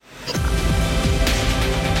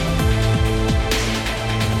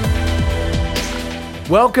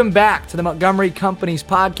Welcome back to the Montgomery Companies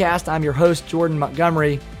podcast. I'm your host, Jordan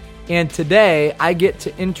Montgomery, and today I get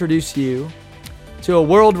to introduce you to a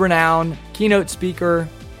world-renowned keynote speaker,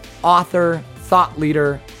 author, thought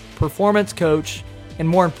leader, performance coach, and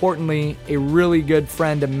more importantly, a really good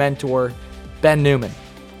friend and mentor, Ben Newman.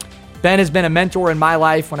 Ben has been a mentor in my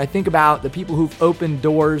life. When I think about the people who've opened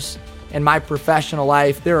doors in my professional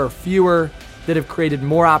life, there are fewer that have created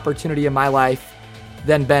more opportunity in my life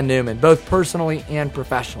than Ben Newman, both personally and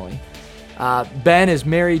professionally. Ben is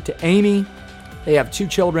married to Amy. They have two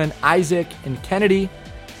children, Isaac and Kennedy.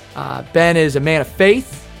 Ben is a man of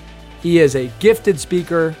faith. He is a gifted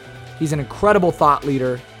speaker. He's an incredible thought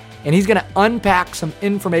leader. And he's going to unpack some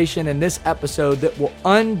information in this episode that will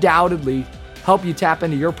undoubtedly help you tap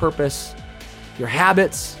into your purpose, your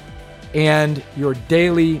habits, and your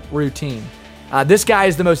daily routine. This guy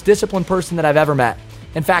is the most disciplined person that I've ever met.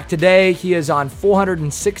 In fact, today he is on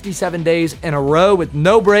 467 days in a row with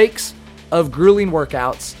no breaks of grueling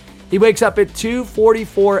workouts. He wakes up at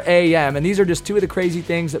 2:44 a.m., and these are just two of the crazy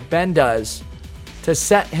things that Ben does to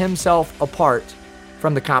set himself apart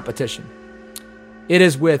from the competition. It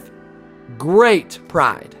is with great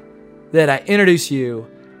pride that I introduce you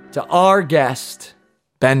to our guest,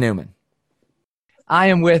 Ben Newman. I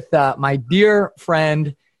am with my dear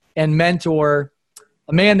friend and mentor,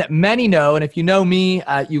 a man that many know, and if you know me,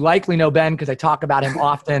 you likely know Ben because I talk about him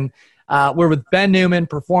often. We're with Ben Newman,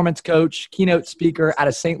 performance coach, keynote speaker out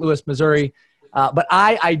of St. Louis, Missouri. But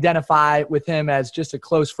I identify with him as just a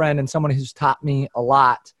close friend and someone who's taught me a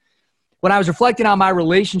lot. When I was reflecting on my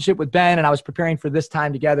relationship with Ben and I was preparing for this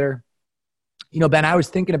time together, Ben, I was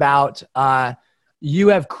thinking about you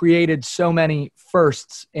have created so many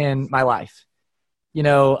firsts in my life.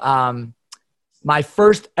 My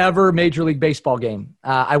first ever Major League Baseball game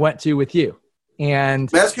I went to with you. And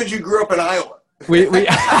that's because you grew up in Iowa. We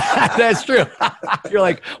That's true. You're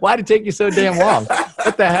like, why did it take you so damn long?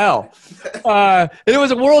 What the hell? And it was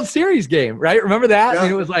a World Series game, right? Remember that? Yeah. I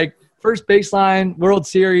mean, it was like first baseline, World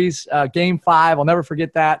Series, game 5. I'll never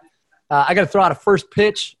forget that. I got to throw out a first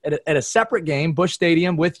pitch at a separate game, Busch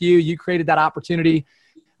Stadium, with you. You created that opportunity.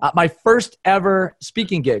 My first ever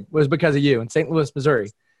speaking gig was because of you in St. Louis, Missouri.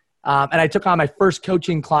 And I took on my first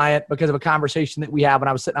coaching client because of a conversation that we had when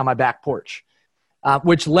I was sitting on my back porch,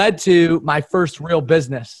 which led to my first real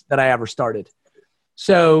business that I ever started.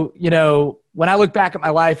 So, when I look back at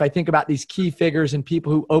my life, I think about these key figures and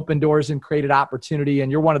people who opened doors and created opportunity.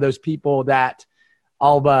 And you're one of those people that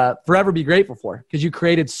I'll forever be grateful for because you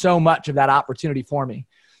created so much of that opportunity for me.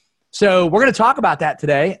 So we're going to talk about that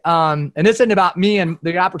today. And this isn't about me and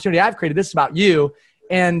the opportunity I've created. This is about you.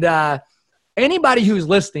 And anybody who's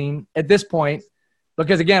listening at this point,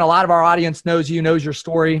 because again, a lot of our audience knows you, knows your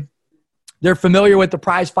story. They're familiar with the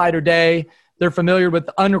Prize Fighter Day. They're familiar with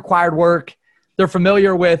the unrequired work. They're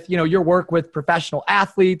familiar with, your work with professional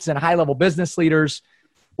athletes and high-level business leaders.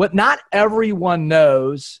 What not everyone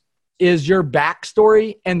knows is your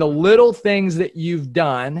backstory and the little things that you've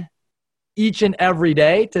done each and every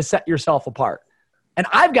day to set yourself apart. And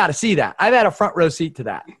I've got to see that. I've had a front row seat to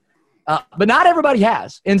that. But not everybody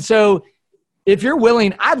has. And so if you're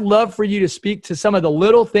willing, I'd love for you to speak to some of the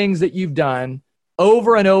little things that you've done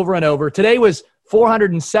over and over and over. Today was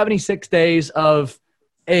 476 days of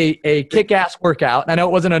a kick-ass workout. And I know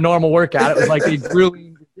it wasn't a normal workout. It was like a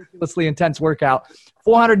really ridiculously intense workout.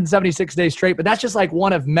 476 days straight. But that's just like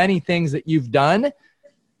one of many things that you've done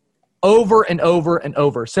over and over and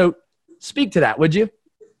over. So speak to that, would you?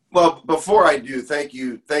 Well, before I do, thank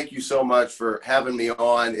you so much for having me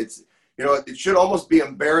on. It's, it should almost be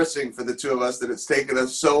embarrassing for the two of us that it's taken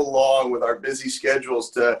us so long with our busy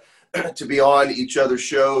schedules to be on each other's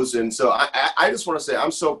shows. And so I just want to say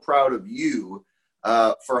I'm so proud of you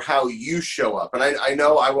for how you show up. And I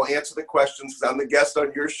know I will answer the questions because I'm the guest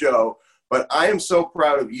on your show, but I am so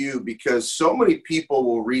proud of you because so many people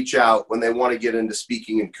will reach out when they want to get into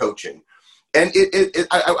speaking and coaching. And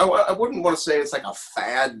I wouldn't want to say it's like a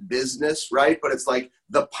fad business, right? But it's like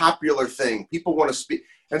the popular thing. People want to speak.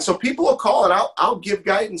 And so people will call and I'll give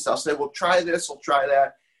guidance. I'll say, well, try this, we'll try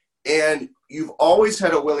that. And you've always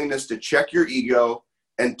had a willingness to check your ego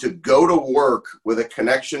and to go to work with a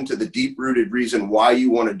connection to the deep-rooted reason why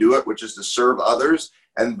you want to do it, which is to serve others.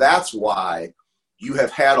 And that's why you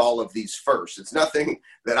have had all of these firsts. It's nothing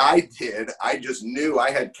that I did. I just knew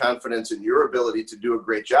I had confidence in your ability to do a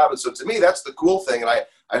great job. And so to me, that's the cool thing. And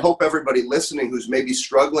I hope everybody listening who's maybe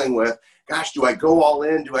struggling with, gosh, do I go all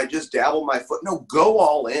in? Do I just dabble my foot? No, go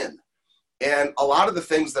all in. And a lot of the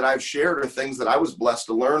things that I've shared are things that I was blessed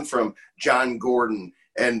to learn from John Gordon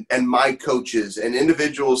and my coaches and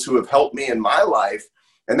individuals who have helped me in my life.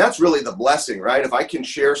 And that's really the blessing, right? If I can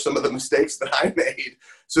share some of the mistakes that I made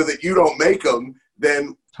so that you don't make them,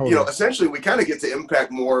 then, Totally. Essentially we kind of get to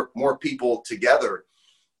impact more people together.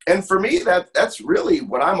 And for me, that's really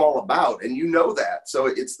what I'm all about. And that. So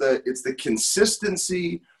it's the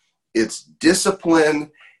consistency, it's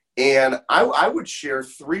discipline. And I would share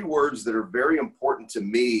 3 words that are very important to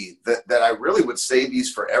me that I really would say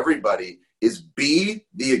these for everybody is be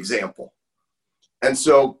the example. And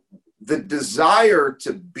so the desire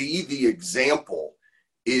to be the example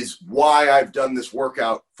is why I've done this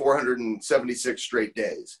workout 476 straight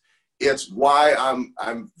days. It's why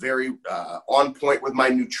I'm very on point with my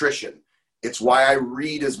nutrition. It's why I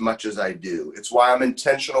read as much as I do. It's why I'm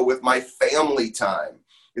intentional with my family time.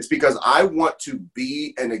 It's because I want to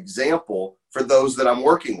be an example for those that I'm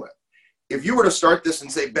working with. If you were to start this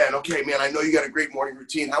and say, Ben, okay, man, I know you got a great morning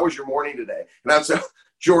routine. How was your morning today? And I'd say,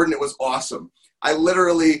 Jordan, it was awesome. I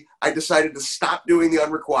decided to stop doing the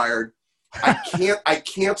unrequired. I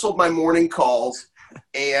canceled my morning calls.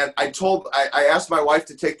 And I asked my wife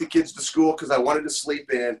to take the kids to school because I wanted to sleep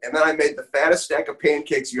in. And then I made the fattest stack of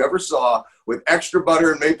pancakes you ever saw with extra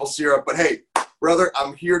butter and maple syrup. But hey, brother,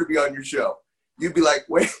 I'm here to be on your show. You'd be like,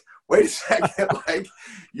 wait a second. Like,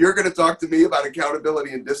 you're going to talk to me about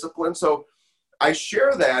accountability and discipline. So I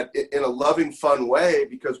share that in a loving, fun way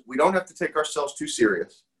because we don't have to take ourselves too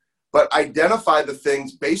serious, but identify the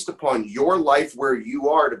things based upon your life where you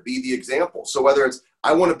are to be the example. So whether it's,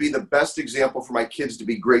 I want to be the best example for my kids to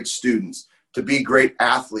be great students, to be great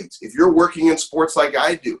athletes. If you're working in sports like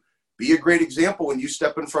I do, be a great example when you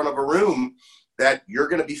step in front of a room that you're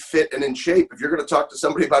going to be fit and in shape. If you're going to talk to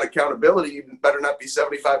somebody about accountability, you better not be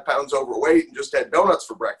 75 pounds overweight and just had donuts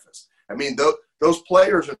for breakfast. I mean, those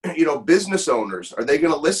players, business owners, are they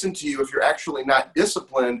going to listen to you if you're actually not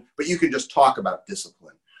disciplined, but you can just talk about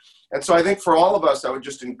discipline? And so I think for all of us, I would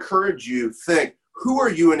just encourage you, think, who are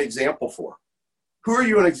you an example for? Who are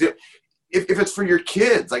you an example? If it's for your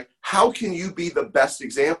kids, like, how can you be the best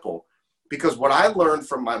example? Because what I learned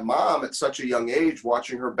from my mom at such a young age,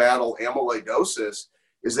 watching her battle amyloidosis,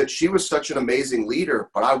 is that she was such an amazing leader,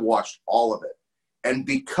 but I watched all of it. And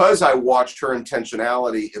because I watched her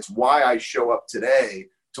intentionality, it's why I show up today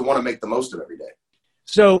to want to make the most of every day.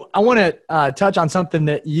 So I want to touch on something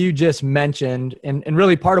that you just mentioned, and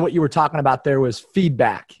really part of what you were talking about there was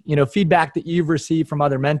feedback, feedback that you've received from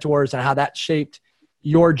other mentors and how that shaped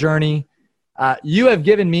your journey. You have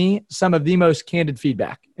given me some of the most candid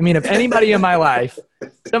feedback. I mean, of anybody in my life,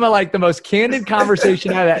 some of like the most candid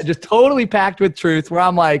conversation I've had, just totally packed with truth, where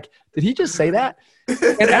I'm like, did he just say that?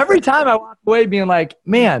 And every time I walk away being like,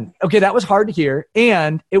 man, okay, that was hard to hear.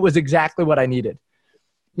 And it was exactly what I needed.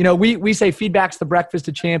 We say feedback's the breakfast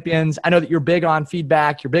of champions. I know that you're big on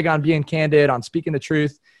feedback. You're big on being candid, on speaking the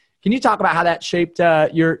truth. Can you talk about how that shaped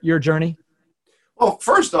your journey? Well,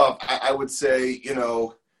 first off, I would say,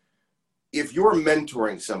 if you're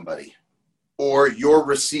mentoring somebody or you're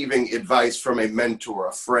receiving advice from a mentor,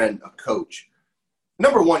 a friend, a coach,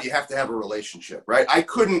 number one, you have to have a relationship, right? I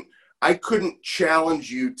couldn't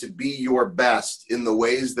challenge you to be your best in the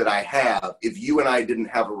ways that I have if you and I didn't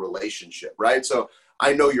have a relationship, right? So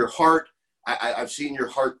I know your heart. I've seen your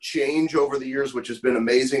heart change over the years, which has been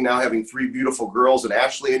amazing, now having 3 beautiful girls and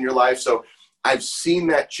Ashley in your life. So I've seen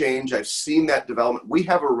that change. I've seen that development. We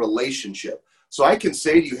have a relationship. So I can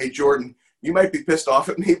say to you, hey, Jordan, you might be pissed off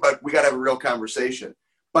at me, but we got to have a real conversation.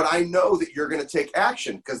 But I know that you're going to take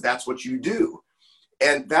action because that's what you do.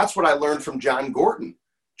 And that's what I learned from John Gordon.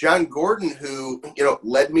 John Gordon, who,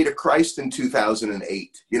 led me to Christ in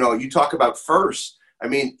 2008. You talk about first. I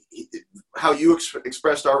mean, how you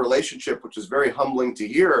expressed our relationship, which is very humbling to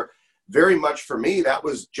hear, very much for me, that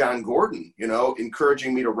was John Gordon,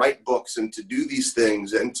 encouraging me to write books and to do these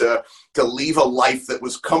things and to leave a life that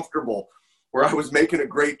was comfortable, where I was making a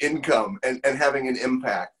great income and having an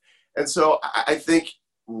impact. And so I think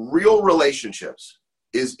real relationships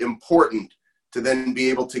is important to then be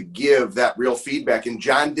able to give that real feedback. And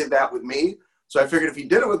John did that with me. So I figured if he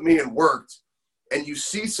did it with me and worked, and you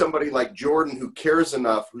see somebody like Jordan who cares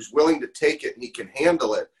enough, who's willing to take it and he can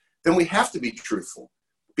handle it, then we have to be truthful.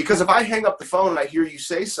 Because if I hang up the phone and I hear you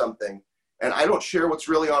say something and I don't share what's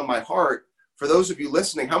really on my heart, for those of you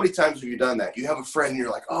listening, how many times have you done that? You have a friend and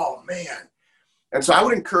you're like, oh man. And so I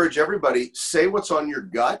would encourage everybody, say what's on your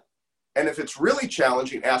gut. And if it's really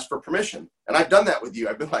challenging, ask for permission. And I've done that with you.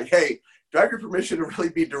 I've been like, hey, do I have your permission to really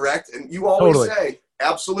be direct? And you always say,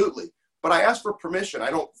 absolutely. But I ask for permission.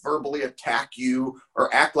 I don't verbally attack you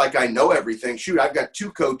or act like I know everything. Shoot, I've got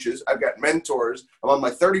 2 coaches. I've got mentors. I'm on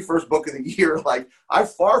my 31st book of the year. Like,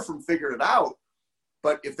 I've far from figured it out.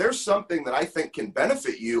 But if there's something that I think can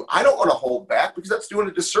benefit you, I don't want to hold back because that's doing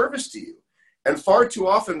a disservice to you. And far too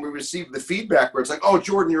often we receive the feedback where it's like, oh,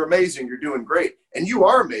 Jordan, you're amazing. You're doing great. And you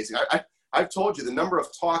are amazing. I've told you the number of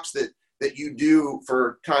talks that you do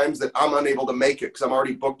for times that I'm unable to make it because I'm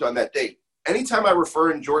already booked on that date. Anytime I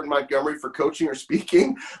refer in Jordan Montgomery for coaching or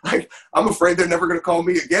speaking, like, I'm afraid they're never going to call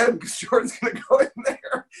me again because Jordan's going to go in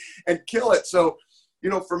there and kill it. So,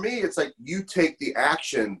 for me, it's like you take the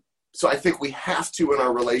action. So I think we have to, in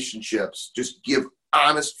our relationships, just give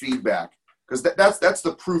honest feedback because that's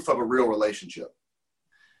the proof of a real relationship.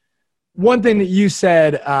 One thing that you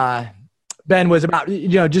said, Ben, was about,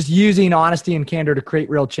 just using honesty and candor to create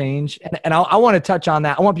real change. And I want to touch on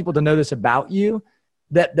that. I want people to know this about you,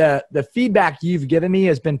 that the feedback you've given me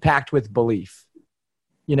has been packed with belief,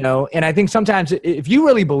 and I think sometimes if you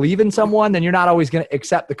really believe in someone, then you're not always going to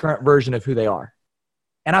accept the current version of who they are.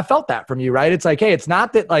 And I felt that from you, right? It's like, hey, it's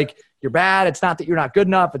not that like you're bad. It's not that you're not good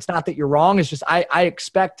enough. It's not that you're wrong. It's just, I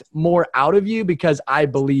expect more out of you because I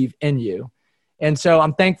believe in you. And so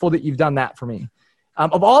I'm thankful that you've done that for me.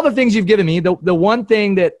 Of all the things you've given me, the one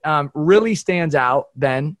thing that really stands out,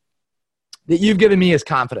 Ben, that you've given me is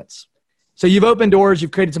confidence. So you've opened doors,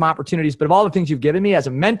 you've created some opportunities, but of all the things you've given me as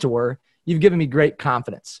a mentor, you've given me great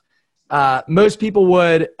confidence. Most people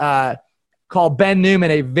would call Ben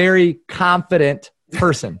Newman a very confident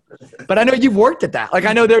person, but I know you've worked at that. Like,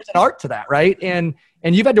 I know there's an art to that, right? And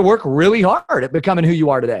you've had to work really hard at becoming who you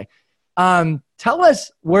are today. Tell us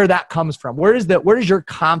where that comes from. Where does your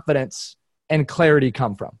confidence and clarity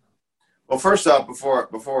come from? Well, first off,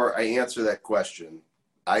 before I answer that question,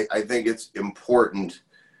 I think it's important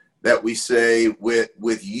that we say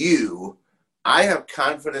with you, I have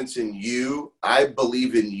confidence in you. I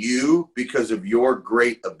believe in you because of your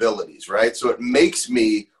great abilities, right? So it makes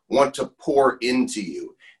me want to pour into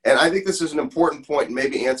you. And I think this is an important point, and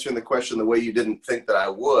maybe answering the question the way you didn't think that I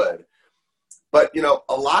would. But,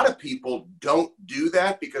 a lot of people don't do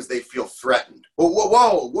that because they feel threatened.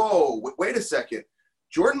 Whoa, wait a second.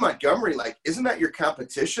 Jordan Montgomery, like, isn't that your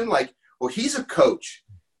competition? Like, well, he's a coach.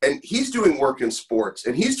 And he's doing work in sports,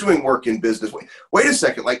 and he's doing work in business. Wait a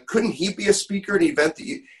second, like, couldn't he be a speaker at an event that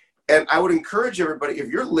you? And I would encourage everybody, if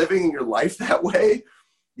you're living your life that way,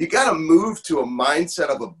 you got to move to a mindset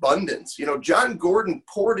of abundance. John Gordon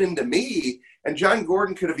poured into me, and John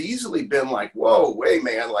Gordon could have easily been like, whoa, wait,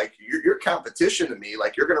 man, like, you're competition to me.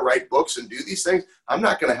 Like, you're going to write books and do these things. I'm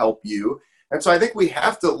not going to help you. And so I think we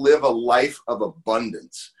have to live a life of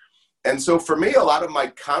abundance. And so for me, a lot of my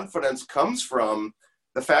confidence comes from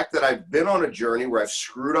the fact that I've been on a journey where I've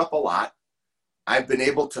screwed up a lot. I've been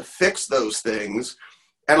able to fix those things.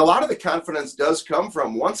 And a lot of the confidence does come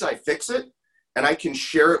from once I fix it and I can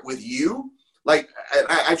share it with you. Like,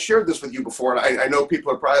 I've shared this with you before, and I know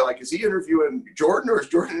people are probably like, is he interviewing Jordan or is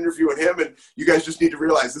Jordan interviewing him? And you guys just need to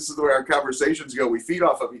realize this is the way our conversations go. We feed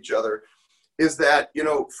off of each other. Is that,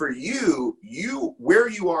 for you, where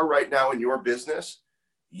you are right now in your business,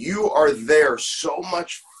 you are there so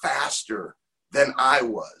much faster than I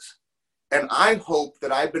was. And I hope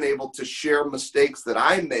that I've been able to share mistakes that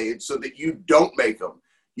I made so that you don't make them.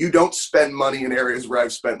 You don't spend money in areas where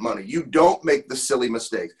I've spent money. You don't make the silly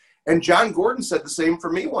mistakes. And John Gordon said the same for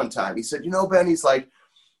me one time. He said, Ben, he's like,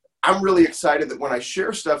 I'm really excited that when I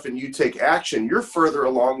share stuff and you take action, you're further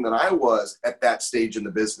along than I was at that stage in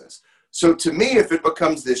the business. So to me, if it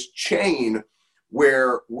becomes this chain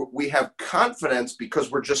where we have confidence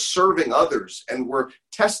because we're just serving others and we're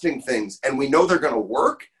testing things and we know they're going to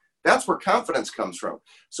work, that's where confidence comes from.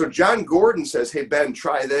 So John Gordon says, hey, Ben,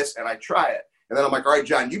 try this, and I try it. And then I'm like, all right,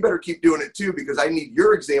 John, you better keep doing it too, because I need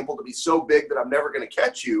your example to be so big that I'm never going to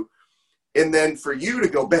catch you. And then for you to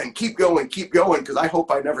go, Ben, keep going, because I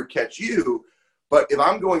hope I never catch you. But if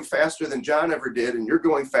I'm going faster than John ever did and you're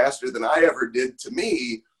going faster than I ever did, to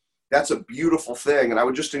me, that's a beautiful thing. And I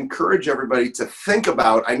would just encourage everybody to think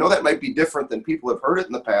about, I know that might be different than people have heard it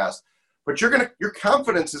in the past, but your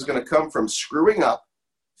confidence is going to come from screwing up,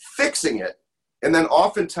 fixing it, and then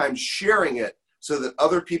oftentimes sharing it so that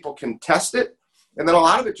other people can test it. And then a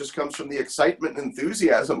lot of it just comes from the excitement and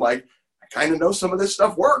enthusiasm. Like, I kind of know some of this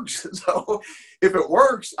stuff works. So if it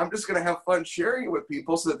works, I'm just going to have fun sharing it with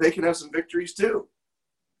people so that they can have some victories too.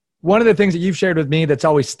 One of the things that you've shared with me that's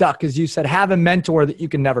always stuck is you said, have a mentor that you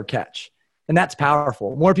can never catch. And that's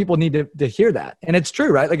powerful. More people need to hear that. And it's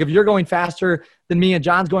true, right? Like, if you're going faster than me and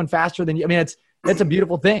John's going faster than you, I mean, it's a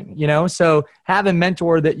beautiful thing, So have a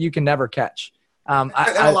mentor that you can never catch. And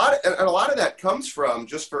a lot of that comes from,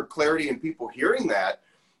 just for clarity and people hearing that,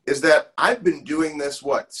 is that I've been doing this,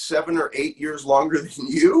 7 or 8 years longer than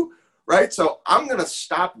you, right? So I'm going to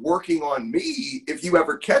stop working on me if you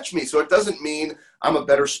ever catch me. So it doesn't mean I'm a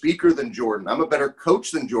better speaker than Jordan. I'm a better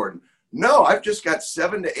coach than Jordan. No, I've just got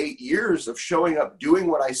 7 to 8 years of showing up, doing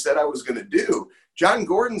what I said I was going to do. John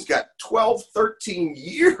Gordon's got 12, 13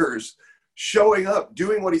 years showing up,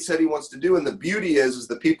 doing what he said he wants to do. And the beauty is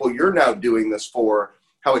the people you're now doing this for,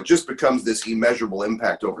 how it just becomes this immeasurable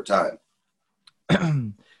impact over time.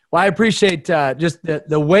 Well, I appreciate just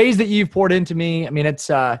the ways that you've poured into me. I mean, it's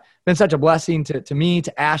been such a blessing to me,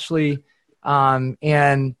 to Ashley.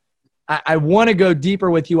 And I want to go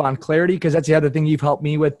deeper with you on clarity, because that's the other thing you've helped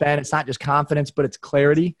me with, Ben. It's not just confidence, but it's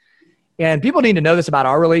clarity. And people need to know this about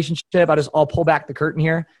our relationship. I'll pull back the curtain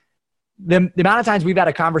here. The amount of times we've had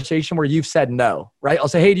a conversation where you've said no, right? I'll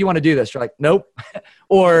say, hey, do you want to do this? You're like, nope.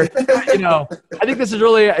 Or, I think this is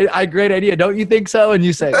really a great idea. Don't you think so? And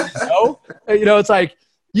you say, no. It's like,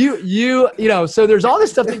 so there's all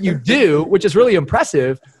this stuff that you do, which is really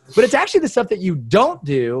impressive, but it's actually the stuff that you don't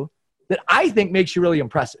do that I think makes you really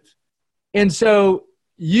impressive. And so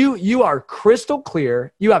you are crystal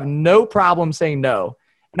clear. You have no problem saying no.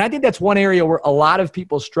 And I think that's one area where a lot of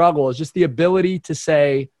people struggle, is just the ability to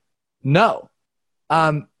say no.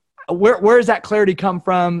 Where does that clarity come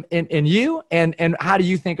from in you? And how do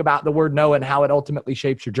you think about the word no and how it ultimately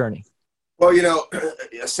shapes your journey? Well,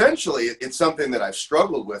 essentially it's something that I've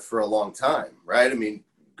struggled with for a long time, right? I mean,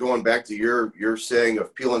 going back to your saying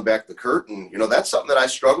of peeling back the curtain, that's something that I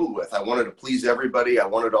struggled with. I wanted to please everybody. I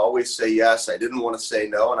wanted to always say yes. I didn't want to say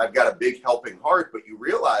no. And I've got a big helping heart, but you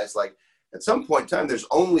realize, like, at some point in time, there's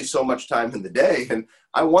only so much time in the day, and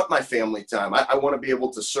I want my family time. I want to be able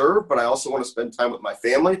to serve, but I also want to spend time with my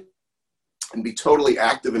family and be totally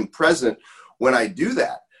active and present when I do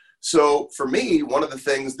that. So for me, one of the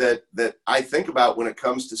things that I think about when it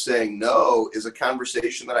comes to saying no is a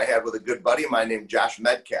conversation that I had with a good buddy of mine named Josh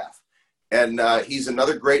Metcalf. And he's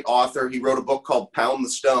another great author. He wrote a book called Pound the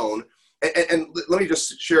Stone. And let me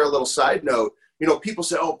just share a little side note. People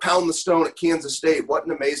say, oh, pound the stone at Kansas State. What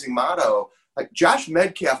an amazing motto. Like, Josh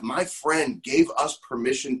Metcalf, my friend, gave us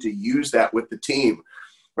permission to use that with the team,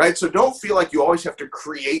 right? So don't feel like you always have to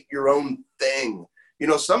create your own thing.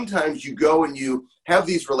 Sometimes you go and you have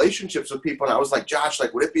these relationships with people. And I was like, Josh,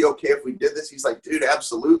 like, would it be okay if we did this? He's like, dude,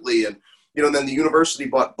 absolutely. And, then the university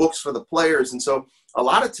bought books for the players. And so a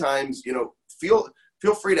lot of times,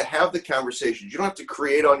 feel free to have the conversations. You don't have to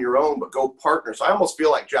create on your own, but go partner. So I almost feel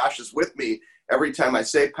like Josh is with me every time I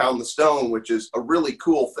say pound the stone, which is a really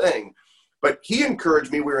cool thing. But he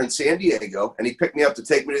encouraged me. We were in San Diego, and he picked me up to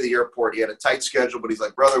take me to the airport. He had a tight schedule, but he's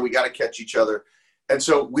like, brother, we got to catch each other. And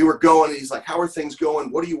so we were going, and he's like, how are things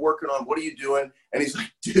going? What are you working on? What are you doing? And he's like,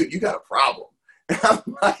 dude, you got a problem. And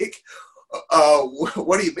I'm like,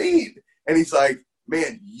 what do you mean? And he's like,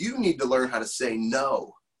 man, you need to learn how to say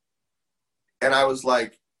no. And I was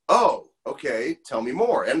like, oh, okay, tell me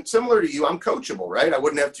more. And similar to you, I'm coachable, right? I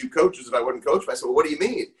wouldn't have two coaches if I wouldn't coach. I said, well, what do you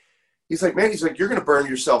mean? He's like, man, you're going to burn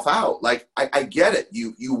yourself out. Like, I get it.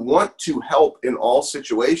 You want to help in all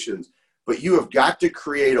situations, but you have got to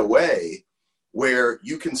create a way where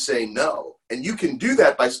you can say no. And you can do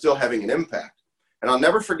that by still having an impact. And I'll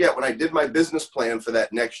never forget, when I did my business plan for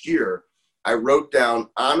that next year, I wrote down,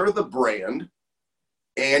 honor the brand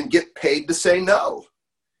and get paid to say no.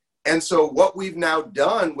 And so what we've now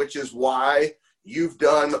done, which is why you've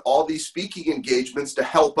done all these speaking engagements to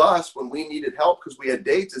help us when we needed help because we had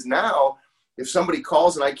dates, is now if somebody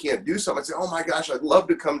calls and I can't do something, I say, oh my gosh, I'd love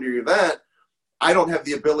to come to your event. I don't have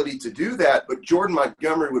the ability to do that, but Jordan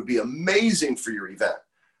Montgomery would be amazing for your event.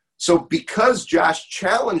 So because Josh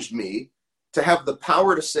challenged me to have the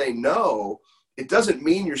power to say no, it doesn't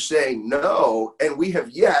mean you're saying no. And we have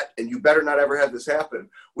yet, and you better not ever have this happen,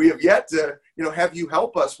 we have yet to, have you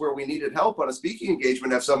help us where we needed help on a speaking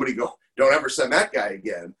engagement, have somebody go, don't ever send that guy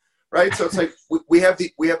again. Right. So it's like, we have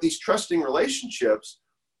these trusting relationships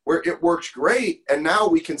where it works great. And now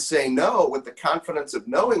we can say no with the confidence of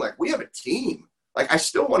knowing, like, we have a team. Like, I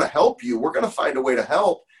still want to help you. We're going to find a way to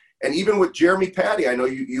help. And even with Jeremy Patty, I know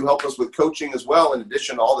you help us with coaching as well, in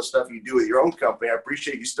addition to all the stuff you do with your own company. I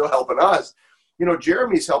appreciate you still helping us.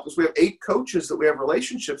 Jeremy's helped us. We have 8 coaches that we have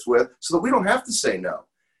relationships with so that we don't have to say no.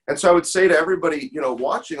 And so I would say to everybody,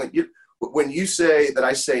 watching, like, when you say that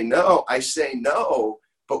I say no,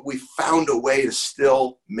 but we found a way to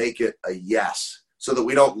still make it a yes so that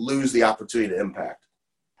we don't lose the opportunity to impact.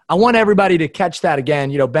 I want everybody to catch that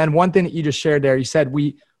again. Ben, one thing that you just shared there, you said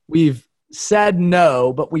we've said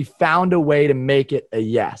no, but we found a way to make it a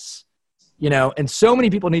yes. And so many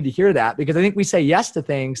people need to hear that, because I think we say yes to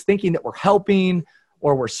things thinking that we're helping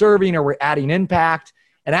or we're serving or we're adding impact.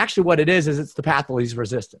 And actually what it is it's the path of least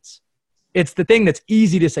resistance. It's the thing that's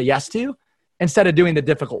easy to say yes to instead of doing the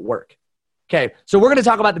difficult work. Okay, so we're going to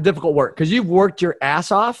talk about the difficult work, because you've worked your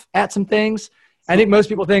ass off at some things. I think most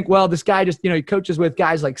people think, well, this guy just, he coaches with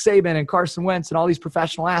guys like Saban and Carson Wentz and all these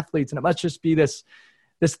professional athletes, and it must just be this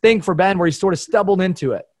thing for Ben where he sort of stumbled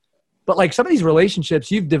into it. But like some of these relationships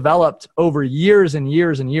you've developed over years and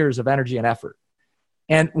years and years of energy and effort.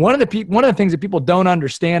 And one of the things that people don't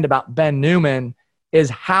understand about Ben Newman is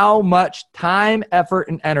how much time, effort,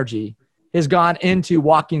 and energy has gone into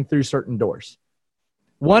walking through certain doors.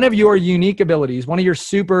 One of your unique abilities, one of your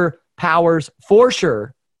superpowers for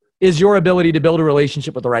sure, is your ability to build a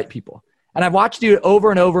relationship with the right people. And I've watched you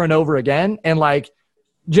over and over and over again, and like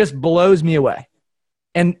just blows me away.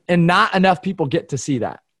 And not enough people get to see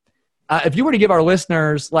that. If you were to give our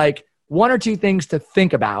listeners like one or two things to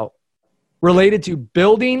think about related to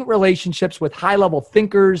building relationships with high-level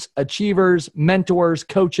thinkers, achievers, mentors,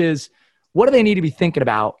 coaches, what do they need to be thinking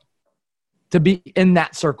about to be in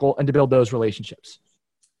that circle and to build those relationships?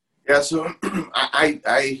 Yeah, so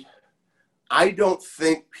I don't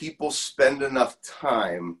think people spend enough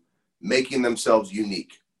time making themselves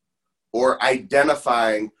unique or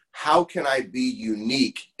identifying how can I be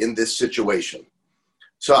unique in this situation.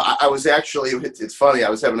 So I was actually, it's funny, I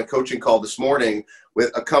was having a coaching call this morning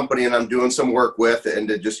with a company and I'm doing some work with, and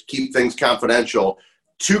to just keep things confidential,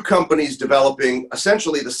 two companies developing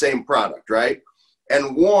essentially the same product, right?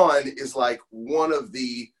 And one is like one of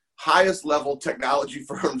the highest level technology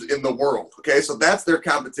firms in the world, okay? So that's their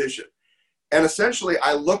competition. And essentially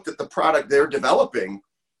I looked at the product they're developing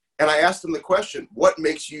and I asked them the question, what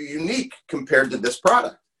makes you unique compared to this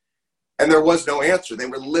product? And there was no answer. They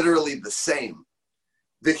were literally the same.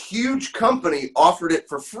 The huge company offered it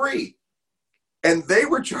for free and they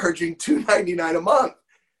were charging $299 a month.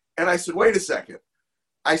 And I said, wait a second.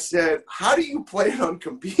 I said, how do you plan on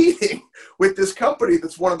competing with this company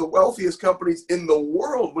that's one of the wealthiest companies in the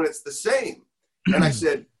world when it's the same? And I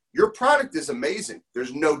said, your product is amazing.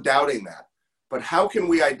 There's no doubting that. But how can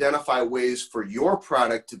we identify ways for your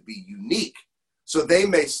product to be unique? So they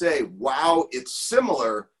may say, wow, it's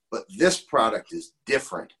similar, but this product is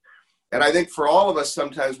different. And I think for all of us,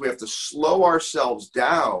 sometimes we have to slow ourselves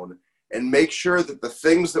down and make sure that the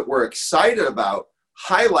things that we're excited about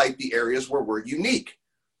highlight the areas where we're unique.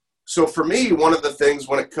 So for me, one of the things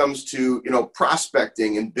when it comes to,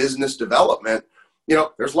 prospecting and business development,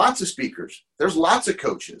 there's lots of speakers, there's lots of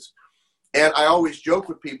coaches. And I always joke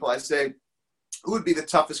with people, I say, who would be the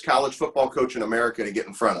toughest college football coach in America to get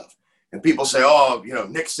in front of? And people say,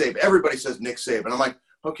 Nick Saban. Everybody says Nick Saban. I'm like,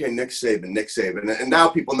 okay, Nick Saban. And now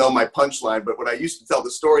people know my punchline, but when I used to tell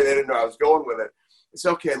the story, they didn't know I was going with it. It's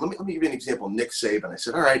okay, let me give you an example, Nick Saban. I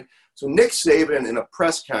said, all right, so Nick Saban in a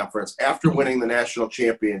press conference after winning the national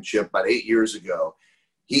championship about 8 years ago,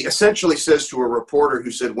 he essentially says to a reporter who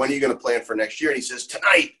said, when are you going to plan for next year? And he says,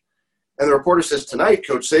 tonight. And the reporter says, tonight,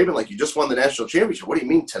 Coach Saban, like you just won the national championship. What do you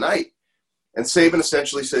mean tonight? And Saban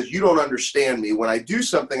essentially says, you don't understand me. When I do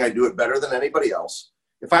something, I do it better than anybody else.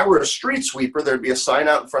 If I were a street sweeper, there'd be a sign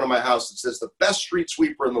out in front of my house that says, the best street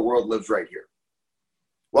sweeper in the world lives right here.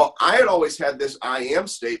 Well, I had always had this I am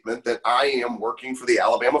statement that I am working for the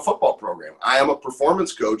Alabama football program. I am a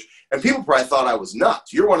performance coach. And people probably thought I was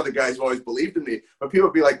nuts. You're one of the guys who always believed in me. But people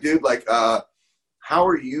would be like, dude, how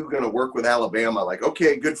are you going to work with Alabama? Like,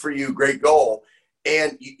 okay, good for you. Great goal.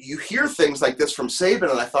 And you hear things like this from Saban.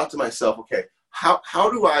 And I thought to myself, okay, how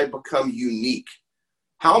do I become unique?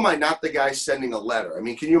 How am I not the guy sending a letter? I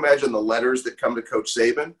mean, can you imagine the letters that come to Coach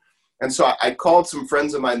Saban? And so I called some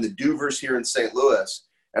friends of mine, the Duvers here in St. Louis,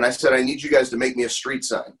 and I said, I need you guys to make me a street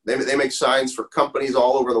sign. They make signs for companies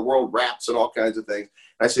all over the world, wraps and all kinds of things.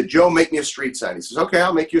 And I said, Joe, make me a street sign. He says, okay,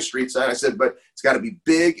 I'll make you a street sign. I said, but it's got to be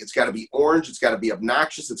big. It's got to be orange. It's got to be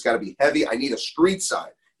obnoxious. It's got to be heavy. I need a street sign.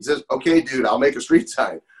 He says, okay, dude, I'll make a street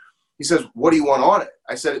sign. He says, what do you want on it?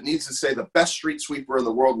 I said, it needs to say the best street sweeper in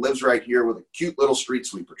the world lives right here with a cute little street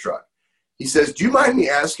sweeper truck. He says, do you mind me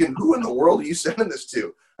asking, who in the world are you sending this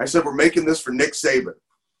to? I said, we're making this for Nick Saban.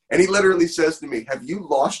 And he literally says to me, have you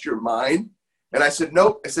lost your mind? And I said,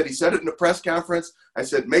 nope. I said, he said it in a press conference. I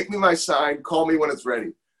said, make me my sign. Call me when it's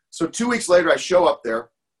ready. So 2 weeks later, I show up there.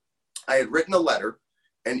 I had written a letter.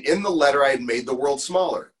 And in the letter, I had made the world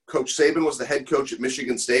smaller. Coach Saban was the head coach at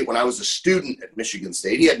Michigan State when I was a student at Michigan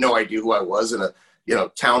State. He had no idea who I was in a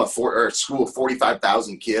town of a school of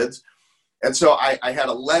 45,000 kids. And so I had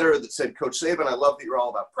a letter that said, Coach Saban, I love that you're all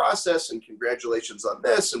about process and congratulations on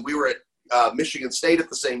this. And we were at Michigan State at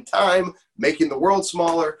the same time, making the world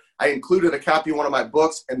smaller. I included a copy of one of my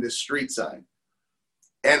books and this street sign.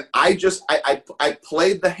 And I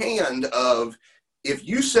played the hand of, if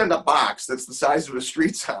you send a box that's the size of a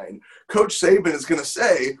street sign, Coach Saban is going to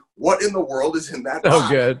say, what in the world is in that box? So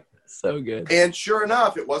good. So good. And sure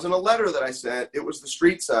enough, it wasn't a letter that I sent. It was the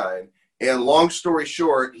street sign. And long story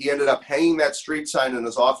short, he ended up hanging that street sign in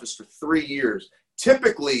his office for 3 years.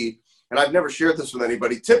 Typically, and I've never shared this with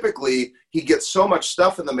anybody, typically he gets so much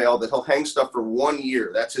stuff in the mail that he'll hang stuff for 1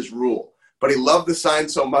 year. That's his rule. But he loved the sign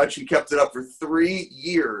so much, he kept it up for 3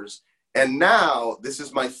 years. And now this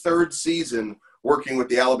is my 3rd season working with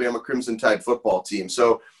the Alabama Crimson Tide football team.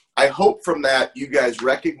 So I hope from that you guys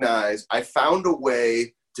recognize I found a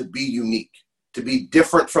way to be unique, to be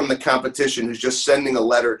different from the competition who's just sending a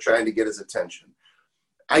letter trying to get his attention.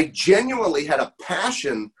 I genuinely had a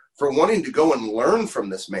passion for wanting to go and learn from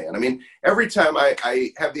this man. I mean, every time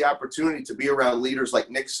I have the opportunity to be around leaders like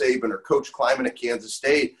Nick Saban or Coach Kleiman at Kansas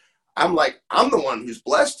State, I'm like, I'm the one who's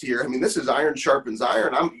blessed here. I mean, this is iron sharpens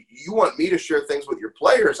iron. You want me to share things with your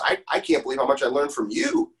players. I can't believe how much I learned from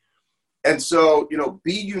you. And so,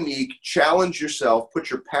 be unique, challenge yourself, put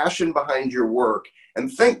your passion behind your work, and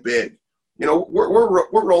think big.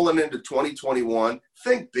 We're rolling into 2021.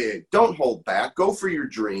 Think big. Don't hold back. Go for your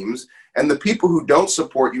dreams. And the people who don't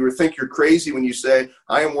support you or think you're crazy when you say,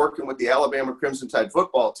 I am working with the Alabama Crimson Tide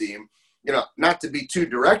football team, not to be too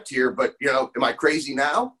direct here, but, am I crazy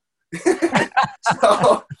now?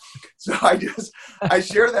 so I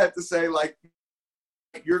share that to say, like,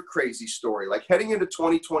 your crazy story, like heading into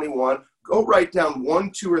 2021, go write down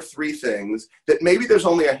 1, 2, or 3 things that maybe there's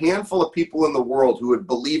only a handful of people in the world who would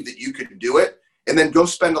believe that you could do it. And then go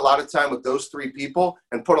spend a lot of time with those 3 people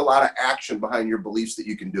and put a lot of action behind your beliefs that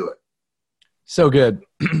you can do it. So good.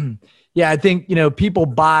 Yeah. I think, people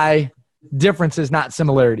buy differences, not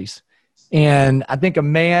similarities. And I think a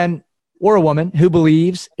man or a woman who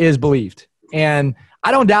believes is believed. And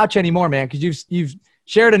I don't doubt you anymore, man, because you've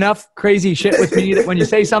shared enough crazy shit with me that when you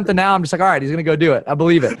say something now, I'm just like, all right, he's going to go do it. I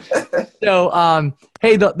believe it. So,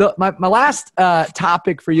 hey, my last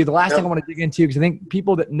topic for you, the last thing I want to dig into, because I think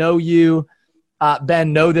people that know you,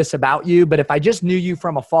 Ben, know this about you. But if I just knew you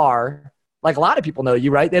from afar, like a lot of people know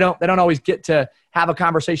you, right? They don't always get to have a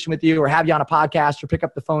conversation with you or have you on a podcast or pick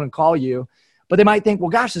up the phone and call you. But they might think, well,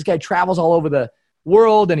 gosh, this guy travels all over the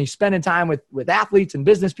world and he's spending time with athletes and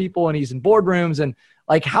business people and he's in boardrooms. And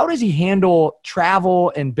like, how does he handle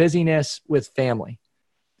travel and busyness with family?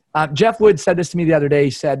 Jeff Wood said this to me the other day.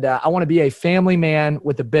 He said, I want to be a family man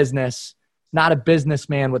with a business, not a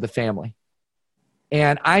businessman with a family.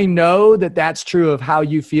 And I know that that's true of how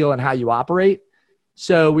you feel and how you operate.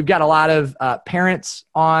 So we've got a lot of parents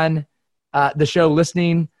on the show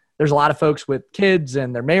listening. There's a lot of folks with kids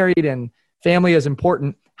and they're married and family is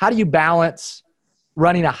important. How do you balance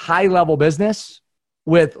running a high-level business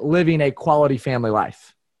with living a quality family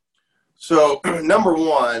life? So number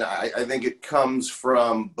one, I think it comes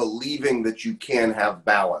from believing that you can have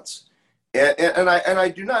balance. And I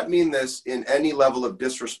do not mean this in any level of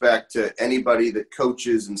disrespect to anybody that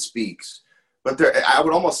coaches and speaks, but I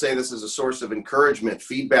would almost say this is a source of encouragement,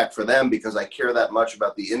 feedback for them, because I care that much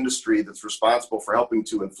about the industry that's responsible for helping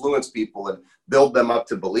to influence people and build them up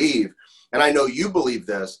to believe. And I know you believe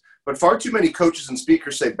this, but far too many coaches and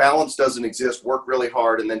speakers say balance doesn't exist, work really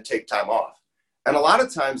hard, and then take time off. And a lot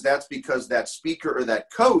of times that's because that speaker or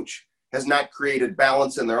that coach has not created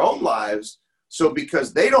balance in their own lives. So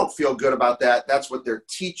because they don't feel good about that, that's what they're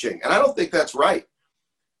teaching. And I don't think that's right.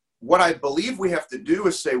 What I believe we have to do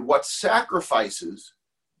is say, what sacrifices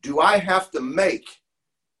do I have to make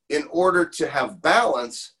in order to have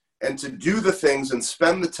balance and to do the things and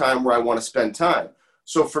spend the time where I want to spend time?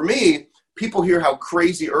 So for me, people hear how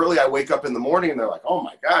crazy early I wake up in the morning and they're like, oh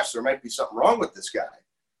my gosh, there might be something wrong with this guy.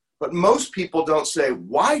 But most people don't say,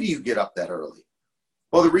 why do you get up that early?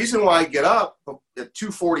 Well, the reason why I get up at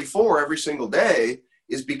 2:44 every single day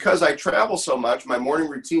is because I travel so much. My morning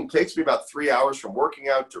routine takes me about 3 hours, from working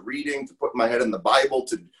out to reading, to putting my head in the Bible,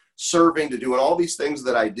 to serving, to doing all these things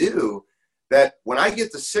that I do, that when I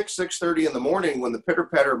get to 6:30 in the morning, when the pitter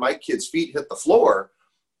patter of my kids' feet hit the floor,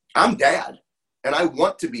 I'm dad. And I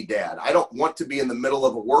want to be dad. I don't want to be in the middle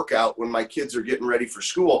of a workout when my kids are getting ready for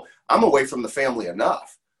school. I'm away from the family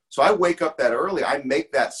enough. So I wake up that early. I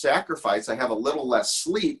make that sacrifice. I have a little less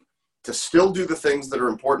sleep to still do the things that are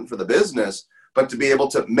important for the business, but to be able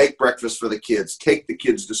to make breakfast for the kids, take the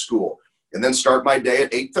kids to school, and then start my day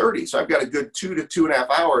at 8:30. So I've got a good 2 to 2.5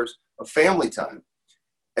 hours of family time.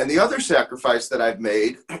 And the other sacrifice that I've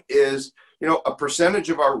made is, a percentage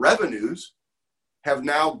of our revenues have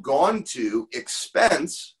now gone to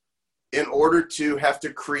expense in order to have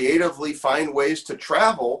to creatively find ways to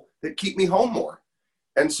travel that keep me home more.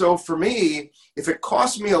 And so for me, if it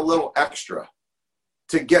costs me a little extra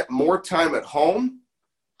to get more time at home,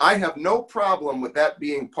 I have no problem with that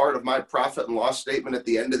being part of my profit and loss statement at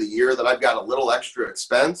the end of the year, that I've got a little extra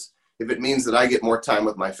expense if it means that I get more time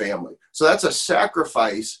with my family. So that's a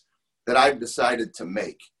sacrifice that I've decided to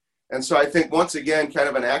make. And so I think, once again, kind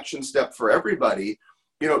of an action step for everybody,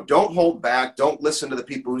 don't hold back. Don't listen to the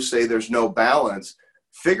people who say there's no balance.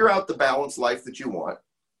 Figure out the balanced life that you want.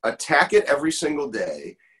 Attack it every single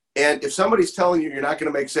day. And if somebody's telling you you're not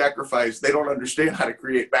going to make sacrifice, they don't understand how to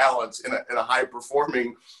create balance in a high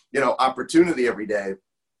performing, opportunity every day.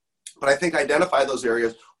 But I think identify those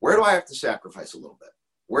areas. Where do I have to sacrifice a little bit?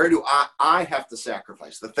 Where do I have to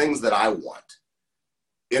sacrifice the things that I want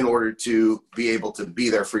in order to be able to be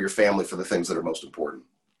there for your family for the things that are most important?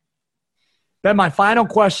 Ben, my final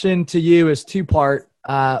question to you is two-part.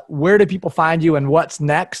 Where do people find you and what's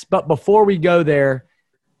next? But before we go there,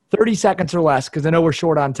 30 seconds or less, because I know we're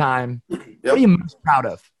short on time. Yep. What are you most proud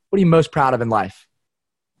of? What are you most proud of in life?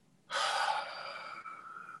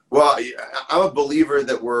 Well, I'm a believer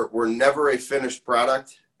that we're never a finished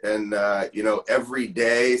product. And, every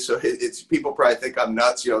day. So it's people probably think I'm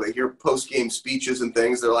nuts. They hear post-game speeches and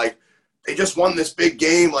things. They're like, they just won this big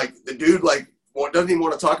game. Like the dude, doesn't even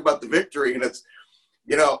want to talk about the victory. And it's,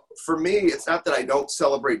 for me, it's not that I don't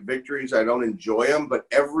celebrate victories. I don't enjoy them. But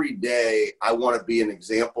every day I want to be an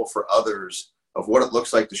example for others of what it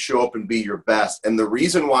looks like to show up and be your best. And the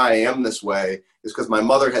reason why I am this way is because my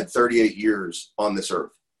mother had 38 years on this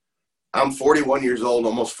earth. I'm 41 years old,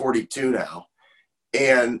 almost 42 now.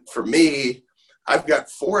 And for me, I've got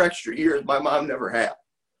 4 extra years my mom never had.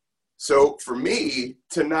 So for me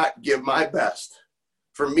to not give my best,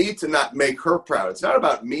 for me to not make her proud, it's not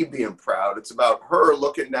about me being proud. It's about her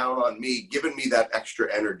looking down on me, giving me that extra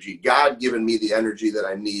energy, God giving me the energy that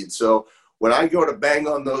I need. So when I go to bang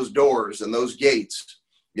on those doors and those gates,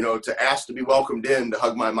 to ask to be welcomed in, to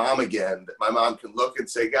hug my mom again, that my mom can look and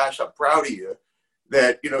say, gosh, I'm proud of you.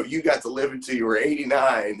 That, you got to live until you were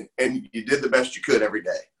 89 and you did the best you could every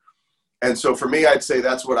day. And so for me, I'd say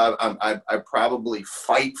that's what I probably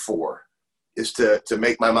fight for, is to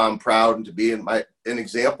make my mom proud and to be an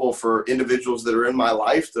example for individuals that are in my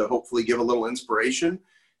life, to hopefully give a little inspiration,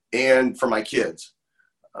 and for my kids.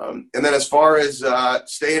 And then as far as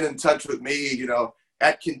staying in touch with me,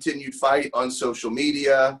 at Continued Fight on social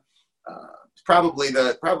media, probably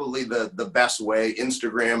the best way.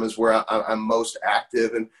 Instagram is where I'm most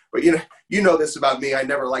active. But you know this about me. I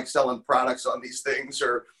never like selling products on these things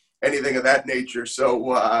or anything of that nature.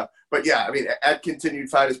 So, but yeah, I mean, at Continued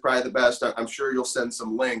Fight is probably the best. I'm sure you'll send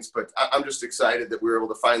some links, but I'm just excited that we were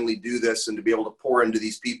able to finally do this and to be able to pour into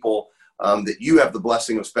these people that you have the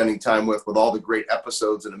blessing of spending time with all the great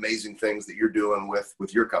episodes and amazing things that you're doing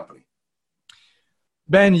with your company.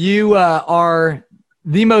 Ben, you are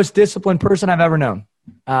the most disciplined person I've ever known,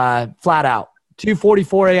 flat out.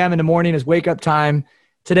 2:44 a.m. in the morning is wake up time.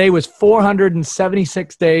 Today was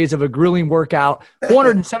 476 days of a grueling workout,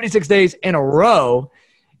 476 days in a row.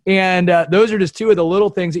 And those are just two of the little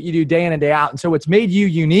things that you do day in and day out. And so what's made you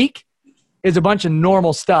unique is a bunch of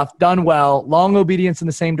normal stuff done well, long obedience in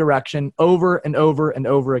the same direction over and over and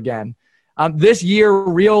over again. This year,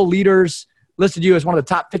 Real Leaders listed you as one of the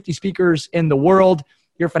top 50 speakers in the world.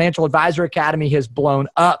 Your Financial Advisor Academy has blown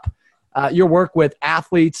up. Your work with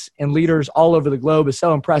athletes and leaders all over the globe is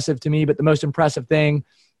so impressive to me. But the most impressive thing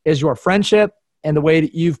is your friendship and the way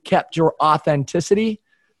that you've kept your authenticity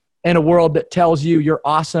in a world that tells you you're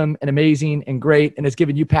awesome and amazing and great and has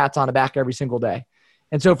given you pats on the back every single day.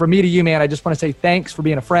 And so for me to you, man, I just want to say thanks for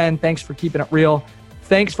being a friend. Thanks for keeping it real.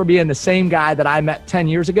 Thanks for being the same guy that I met 10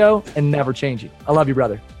 years ago and never changing. I love you,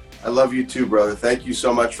 brother. I love you too, brother. Thank you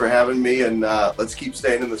so much for having me. And let's keep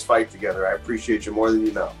staying in this fight together. I appreciate you more than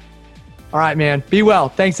you know. All right, man. Be well.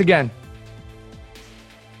 Thanks again.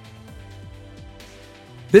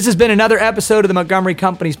 This has been another episode of the Montgomery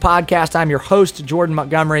Companies podcast. I'm your host, Jordan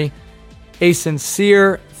Montgomery. A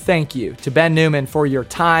sincere thank you to Ben Newman for your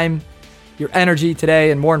time, your energy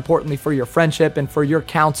today, and more importantly, for your friendship and for your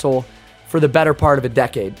counsel for the better part of a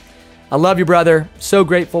decade. I love you, brother. So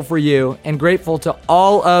grateful for you and grateful to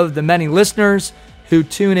all of the many listeners who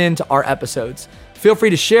tune into our episodes. Feel free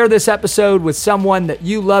to share this episode with someone that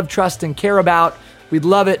you love, trust, and care about. We'd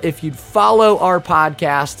love it if you'd follow our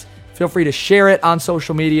podcast. Feel free to share it on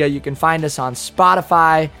social media. You can find us on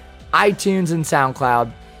Spotify, iTunes, and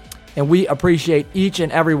SoundCloud. And we appreciate each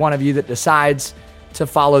and every one of you that decides to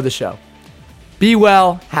follow the show. Be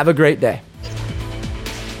well. Have a great day.